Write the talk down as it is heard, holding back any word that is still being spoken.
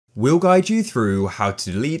We'll guide you through how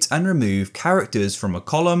to delete and remove characters from a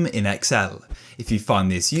column in Excel. If you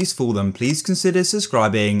find this useful, then please consider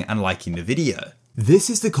subscribing and liking the video. This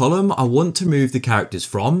is the column I want to remove the characters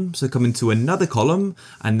from, so come into another column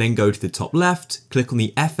and then go to the top left, click on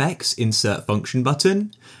the FX Insert Function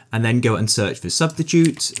button, and then go and search for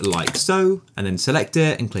substitute like so, and then select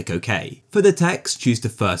it and click OK. For the text, choose the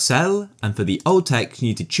first cell, and for the old text, you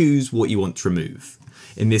need to choose what you want to remove.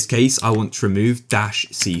 In this case, I want to remove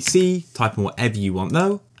 -cc, type in whatever you want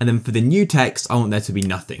though. And then for the new text, I want there to be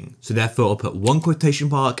nothing. So therefore I'll put one quotation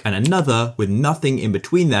mark and another with nothing in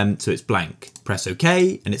between them so it's blank. Press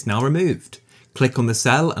OK and it's now removed. Click on the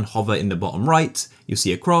cell and hover in the bottom right. You'll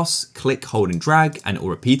see a cross, click, hold and drag and it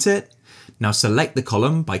will repeat it. Now select the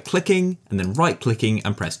column by clicking and then right clicking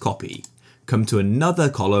and press copy. Come to another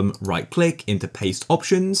column, right click into paste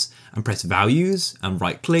options and press values and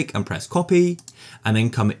right click and press copy, and then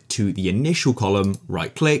come to the initial column,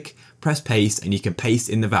 right click, press paste, and you can paste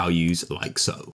in the values like so.